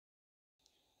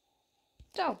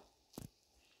So,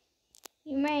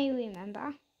 you may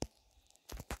remember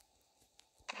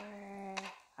where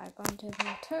I've gone to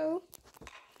the 2,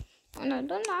 and I've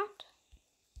done that.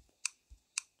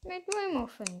 Made way more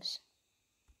things.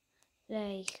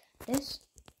 Like this.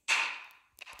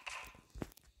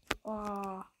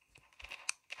 Or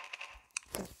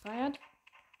get fired.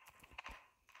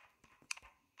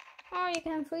 Or you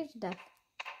can freeze to death.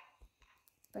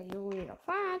 But you will get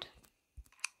fired.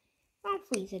 Can't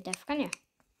freeze to death, can you?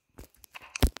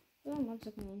 Oh, what's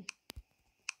it mean?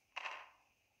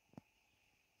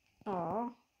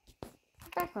 Or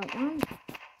back up, man.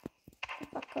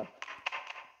 Get back up.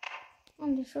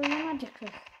 I'm just showing you a magic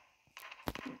trick.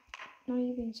 No,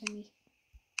 you can send me.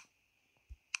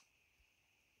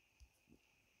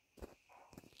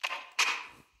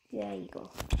 There you go.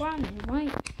 One,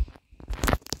 right?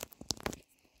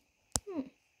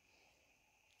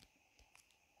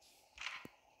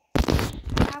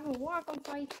 Have a walk on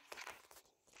fight.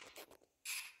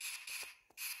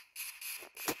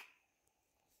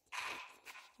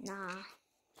 Nah.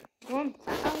 One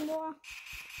second more.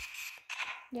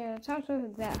 Yeah, it sounds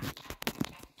like that.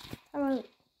 How about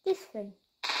this thing?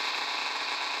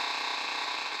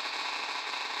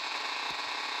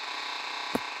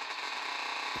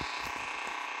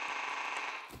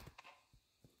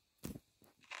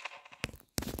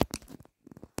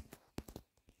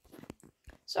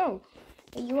 So,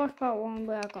 you watched part 1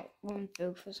 where I got 1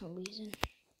 through for some reason.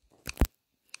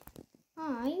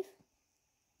 I've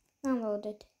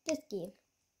downloaded this game.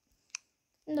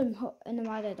 And I'm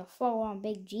added a full-on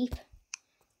big jeep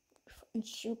and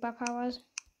superpowers.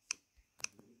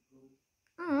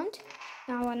 And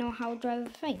now I know how to drive a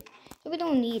thing. So we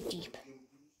don't need a jeep.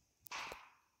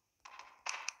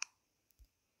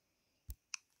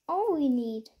 All we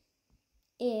need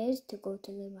is to go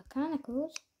to the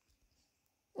mechanicals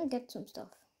and get some stuff.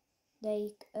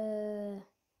 Like,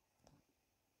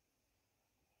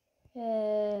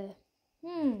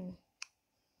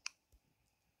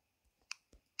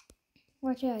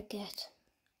 what should I get?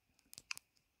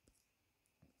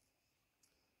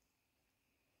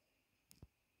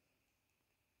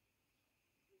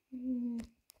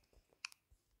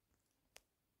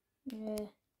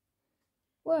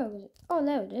 Where was it? Oh,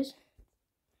 there it is.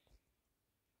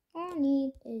 All I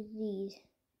need is these.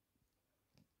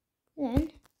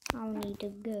 Then I'll need to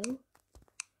go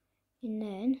and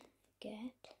then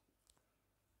get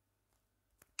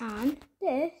and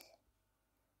this.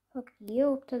 Hook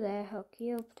you up to there, hook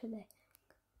you up to there.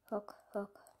 Hook.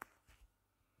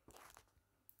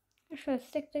 I should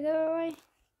stick together right.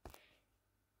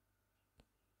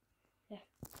 Yeah.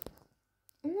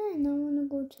 And then I wanna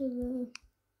go to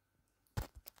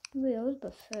the wheels,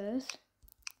 but first.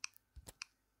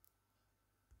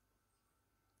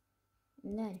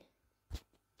 And then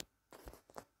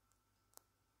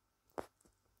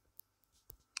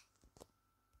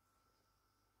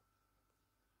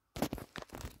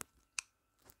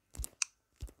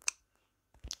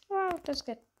well, let's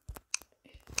get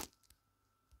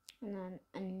and then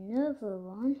another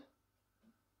one.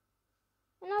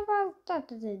 And about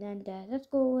that is it then there. Let's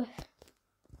go with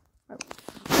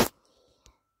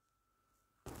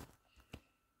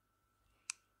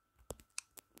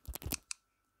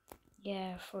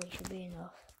yeah, 4 should be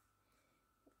enough.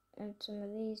 And some of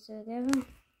these together.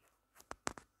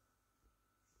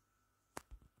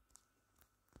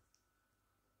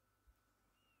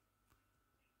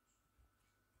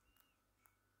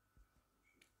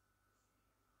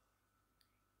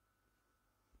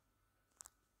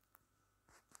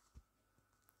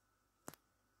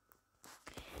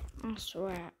 I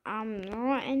swear, I'm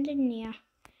not an engineer,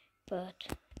 but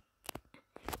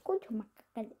go to my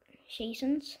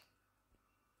calculations.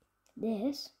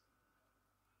 This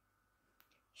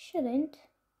shouldn't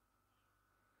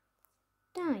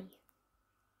die.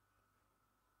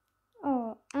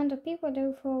 Oh, and the people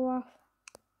do fall off.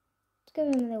 Let's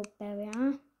give them a little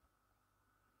barrier.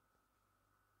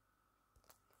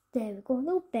 There we go,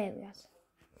 little barriers.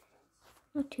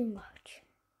 Not too much.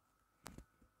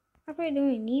 I probably don't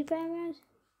even need barriers.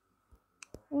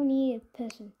 We need a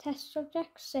person. Test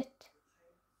subject, sit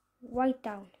right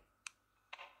down.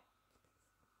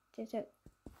 Does it?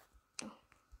 Oh.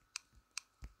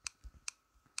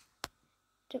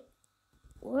 To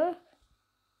work?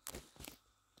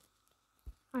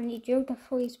 I need you to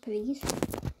freeze, please.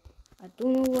 I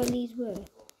don't know what these were.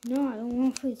 No, I don't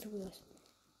want freeze words.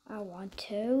 I want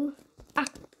to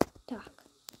attack.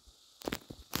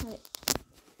 Right.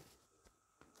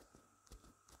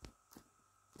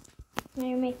 Now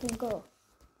you make them go.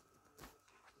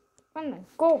 Come on,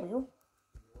 go, Will.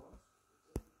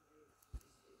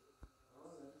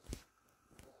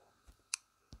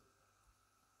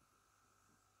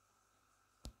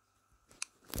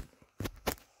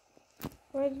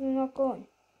 Why is it not going?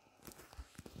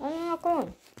 Why is it not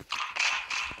going?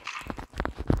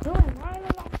 Human, why is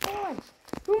it not going?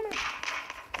 Human,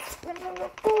 why is it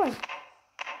not going?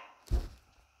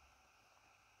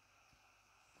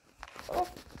 Oh,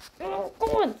 it's not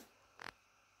going.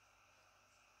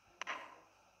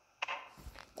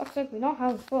 Looks like we're not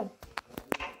having fun.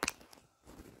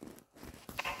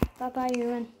 Bye-bye,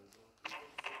 human.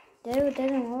 Dude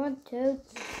didn't want to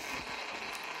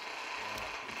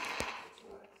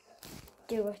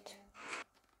do it.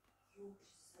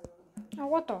 Oh,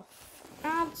 what the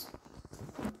ads?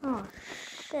 Oh,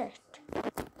 shit.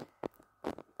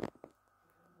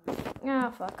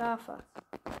 Ah, fuck, ah, fuck.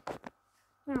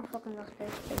 Now fucking look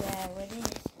this to where it is.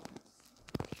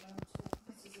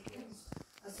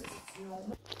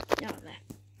 Not there.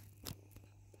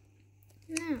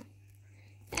 Now,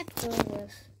 let's go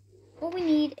with what we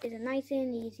need is a nice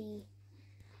and easy,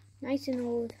 nice and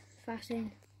old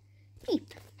fashioned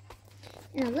Jeep.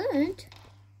 And I learned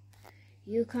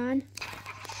you can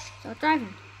start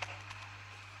driving.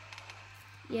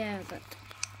 Yeah, but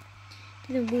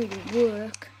it didn't really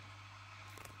work.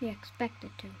 We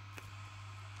expected to.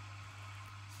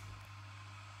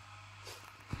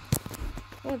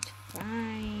 Oh, it's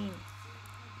fine.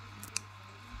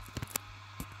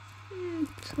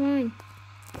 It's fine.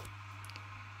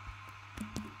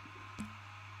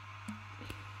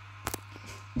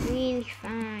 Really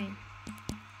fine.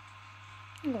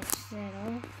 I'm gonna set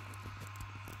off.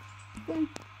 Boom.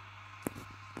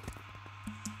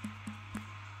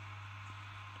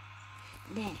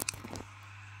 There.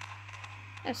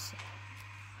 That's it.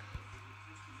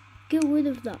 Get rid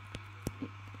of that.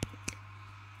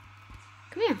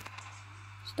 Come here.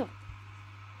 Stop.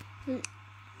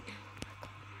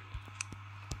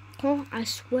 Oh, I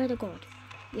swear to God.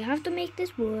 We have to make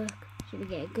this work so we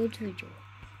get a good video.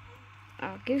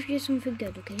 I'll give you something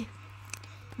good, okay?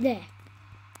 There.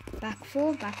 Back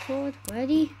forward,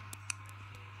 ready?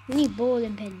 We need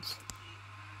bowling pins.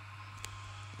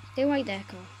 Stay right there,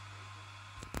 Carl.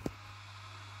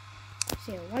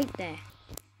 Stay right there.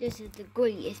 This is the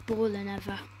greatest bowling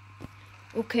ever.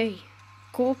 Okay,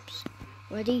 corpse,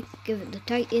 ready? Give it the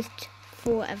tightest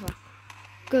forever.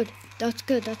 Good, that's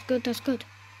good, that's good, that's good.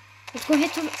 Let's go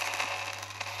hit some.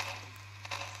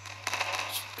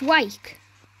 Strike.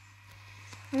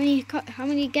 How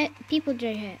many people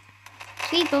did I hit?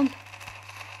 Speed bump.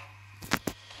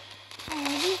 Oh,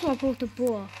 this is what I broke the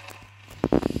ball.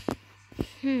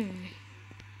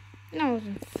 That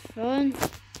wasn't fun.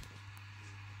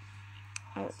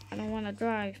 Oh, I don't want to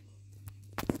drive.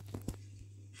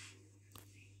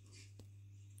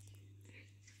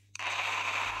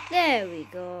 There we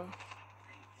go.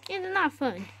 It's not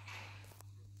fun.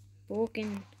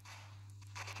 Broken.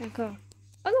 Car.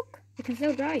 Oh look, we can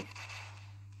still drive.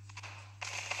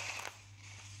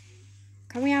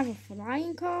 Can we have a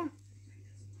flying car?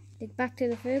 Get back to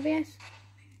the Phobias.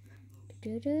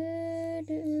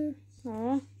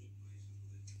 Oh.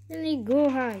 Then they go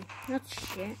high.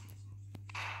 That's shit.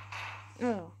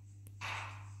 Oh.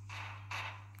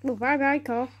 Oh, bye bye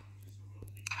car.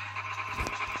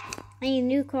 I need a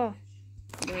new car.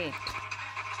 Wait.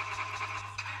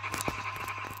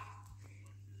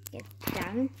 Get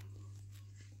down.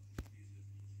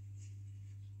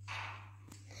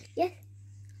 Yes.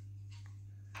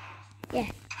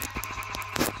 Yes.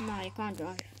 No, you can't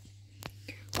drive.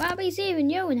 Well, I'll be saving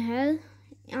you in hell.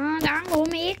 And I'm gonna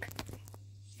make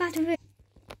Fast and Furious.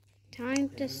 Time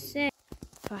to set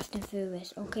Fast and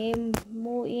Furious. Okay,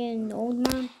 Morty and the old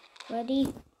man.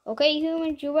 Ready? Okay,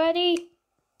 humans, you ready?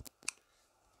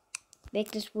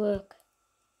 Make this work.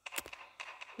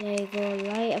 There you go,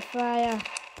 light a fire.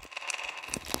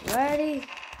 Ready,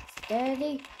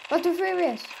 steady. Fast and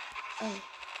Furious. Oh,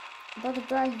 I'm about to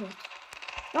drive it.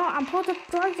 No, I'm about to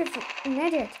drive it, an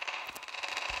idiot.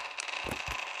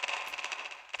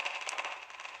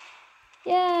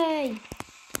 Yay!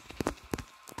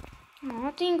 Oh,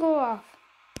 that didn't go off.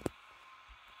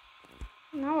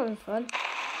 That was fun.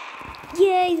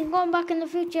 Yay, I'm going back in the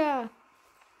future.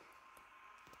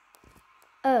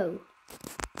 Oh.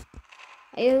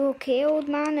 Are you okay, old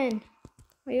man? And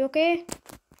are you okay?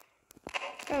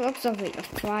 That looks of it. Let's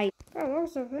try. That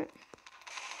looks of it.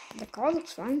 The car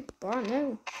looks fine. Brand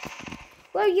new.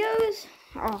 Well, yours.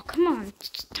 Oh, come on.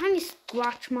 It's a tiny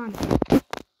scratch, man.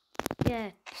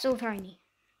 Yeah, so tiny.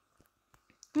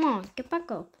 Come on, get back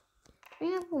up.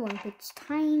 Bring up one. It's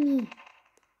tiny.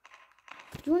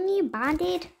 Do you need a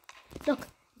band-aid? Look,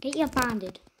 get your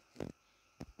band-aid.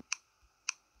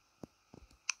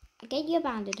 Get your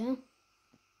band-aid, huh?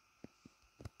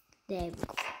 There we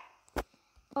go.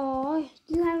 Oh,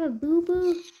 you have a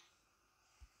boo-boo?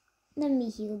 Let me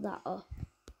heal that up.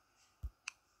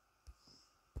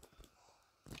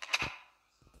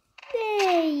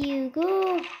 There you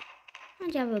go.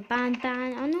 And you have a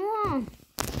bandana on the wall.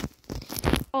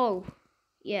 Oh,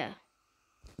 yeah.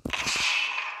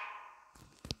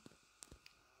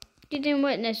 Didn't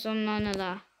witness on none of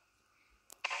that.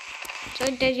 So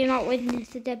did you not witness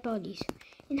the dead bodies?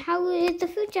 And how is the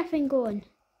food thing going?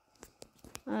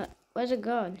 Where's it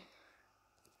gone?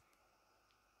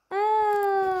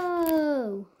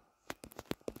 Oh,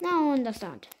 now I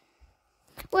understand.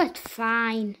 Well, it's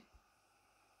fine.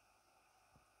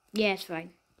 Yeah, it's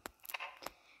fine.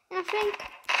 And I think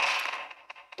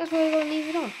that's where we're gonna leave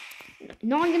it off.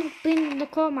 Not gonna bring the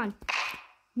car, man.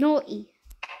 Naughty.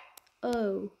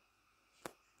 Oh.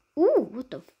 Ooh, what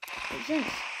the f is this?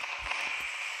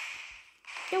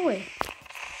 No way.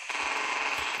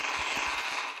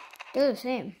 They're the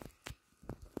same.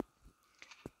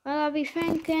 Well, I'll be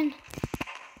thinking.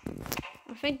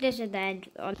 I think this is the end.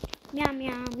 Meow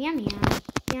meow meow meow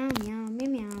meow meow meow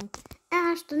meow.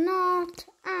 Astronaut,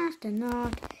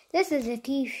 astronaut. This is a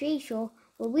TV show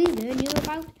where we learn you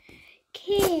about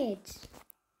kids.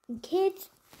 And kids,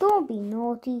 don't be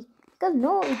naughty. Because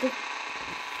naughty.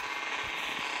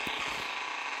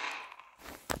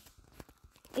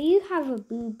 If you have a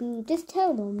boo-boo, just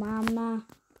tell them, Mama.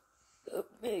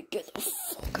 Get the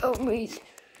fuck out of me.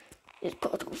 It's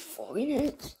got to 4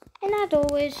 minutes. And as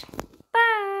always,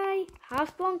 bye. Have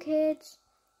fun, kids.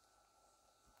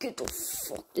 Get the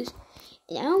fuck this.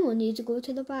 And I need to go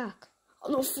to the back.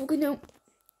 I don't fucking know.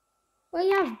 Well,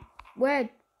 yeah. Where?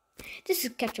 This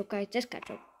is ketchup, guys. This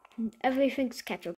ketchup. Everything's ketchup.